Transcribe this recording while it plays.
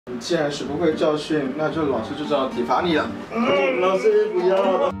你既然学不会教训，那就老师就知道体罚你了。老师不要。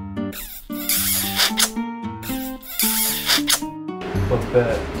宝贝，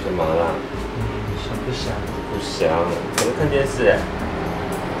干嘛啦？想不想？不想，我在看电视哎。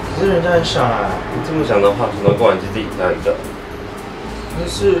可是人家很想啊。你这么想的话，想到逛玩具自己挑一个。可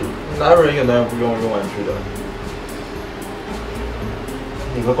是哪有人有男人不用玩具的？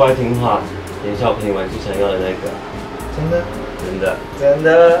你乖乖听话，连小朋友玩具想要的那个。真的？真的。真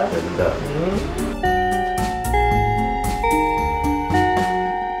的？真的。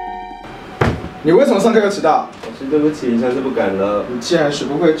你为什么上课要迟到？老师，对不起，下次不敢了。你既然学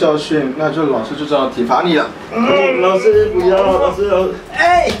不会教训，那就老师就知道体罚你了。老师不要，老师。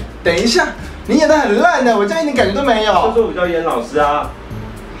哎，等一下，你演得很烂的，我这样一点感觉都没有。就说我叫严老师啊。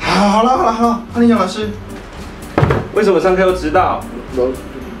好了，换你讲老师。为什么上课又迟到？老师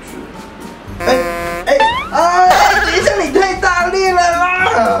对不起。等一下，你太大力了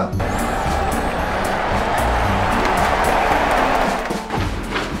啦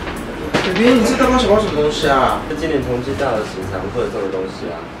！baby， 你这大包小包什么东西啊？是今年同志大游行才会有这种东西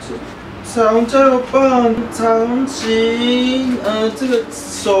啊。彩虹加油棒、彩虹旗，这个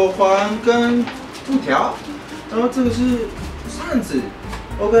手环跟布条，然后这个是扇子。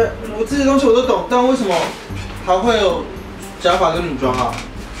OK， 我这些东西我都懂，但为什么还会有假发跟女装啊？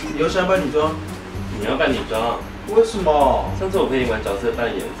你又想扮女装？你要扮女装？为什么？上次我陪你玩角色扮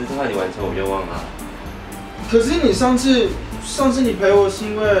演，这次换你完成我愿望啊。可是你上次你陪我是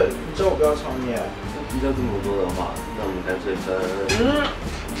因为你叫我不要吵你。不叫这么多的话，那我们干脆分。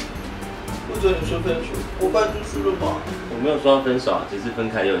或者你说分手，我办出去了吗？我没有说要分手啊，只是分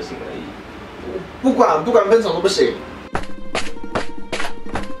开就行而已。不管分手都不行。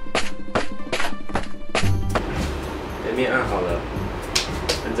前面按好了，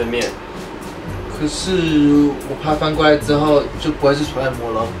按正面。可是我怕翻过来之后就不会是纯按摩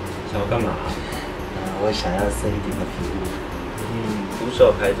了。想要干嘛？我想要深一点的服务。徒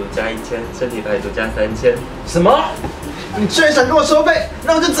手排毒加1000，身体排毒加3000。什么？你居然想跟我收费？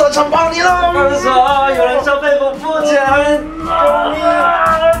那我就只好强暴你了！分手！有人消费不付钱！救命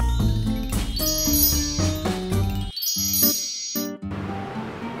啊！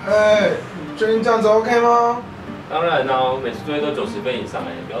哎，你最近这样子 OK 吗？当然啦，我每次作业都90分以上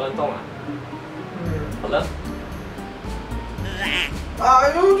哎，不要乱动啊。好了。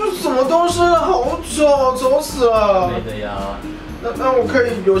哎呦，这什么东西？好丑，丑死了！没的呀。那我可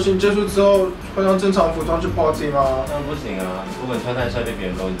以游行结束之后换上正常服装去 party 吗？当然不行啊！如果你穿太帅被别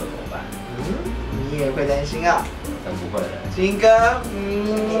人勾引走怎么办？你也会担心啊？才不会嘞。金哥，你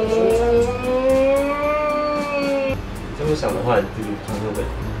这么想的话，你自己穿会不会？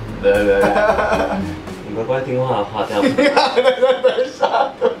你乖乖听话，划掉。你还在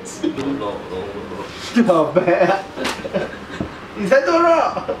傻东西？宝贝，你才多肉。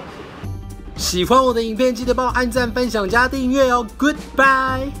喜欢我的影片，记得帮我按赞、分享、加订阅哦。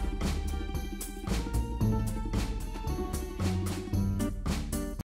Goodbye。